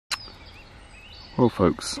Well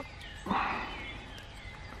folks,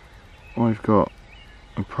 I've got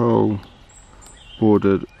a Pearl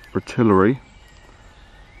Bordered Fritillary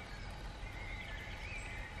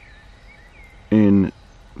in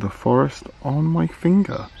the forest on my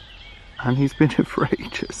finger, and he's been here for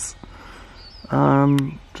ages.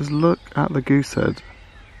 Just look at the goose head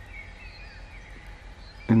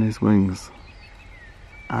in his wings,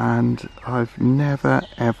 and I've never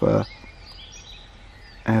ever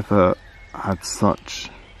had such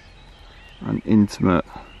an intimate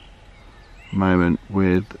moment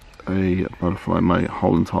with a butterfly in my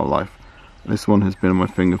whole entire life. This one has been on my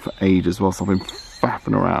finger for ages whilst I've been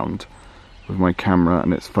faffing around with my camera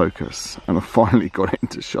and its focus, and I finally got it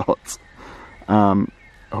into shots. Oh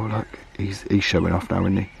look, he's showing off now,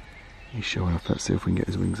 isn't he? He's showing off. Let's see if we can get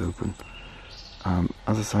his wings open.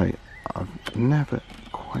 As I say, I've never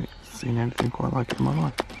quite seen anything quite like it in my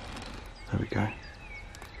life. There we go.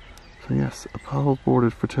 So yes, a Pearl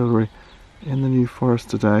Bordered Fritillary in the New Forest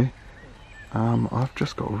today. I've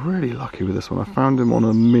just got really lucky with this one. I found him on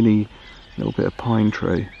a mini little bit of pine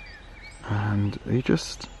tree, and he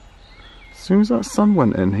just, as soon as that sun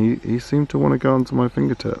went in, he seemed to want to go onto my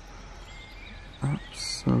fingertip.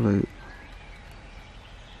 Absolutely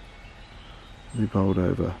bowled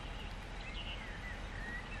over.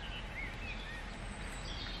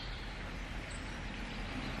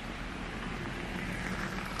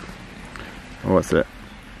 Oh, that's it.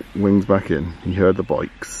 Wings back in. He heard the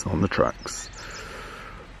bikes on the tracks.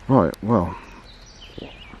 Right, well,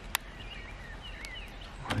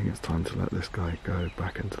 I think it's time to let this guy go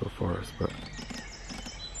back into the forest, but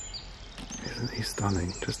isn't he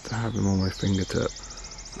stunning? Just to have him on my fingertip.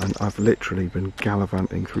 And I've literally been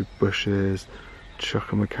gallivanting through bushes,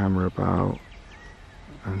 chucking my camera about,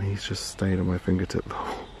 and he's just stayed on my fingertip the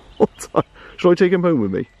whole time. Shall I take him home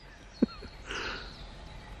with me?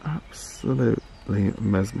 Absolutely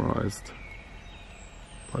mesmerised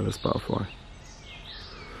by this butterfly.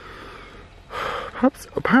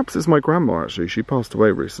 Perhaps it's my grandma actually. She passed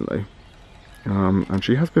away recently, and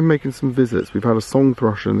she has been making some visits. We've had a song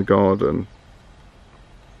thrush in the garden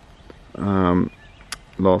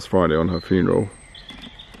last Friday on her funeral,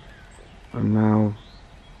 and now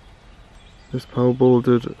this Pearl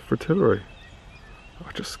Bordered Fritillary.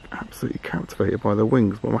 I'm just absolutely captivated by the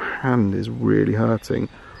wings, but my hand is really hurting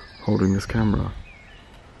holding this camera.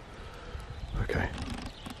 Okay,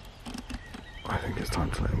 I think it's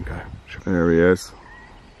time to let him go. There he is.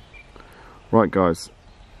 Right guys,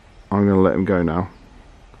 I'm going to let him go now.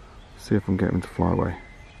 See if I can get him to fly away.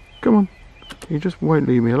 Come on, he just won't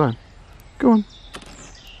leave me alone. Go on.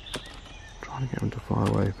 Trying to get him to fly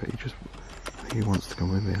away, but he wants to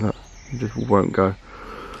come with me. Look, he just won't go.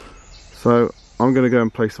 So I'm going to go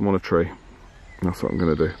and place him on a tree. That's what I'm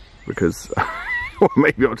going to do, because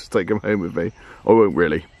maybe I'll just take him home with me. I won't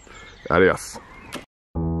really. Adios.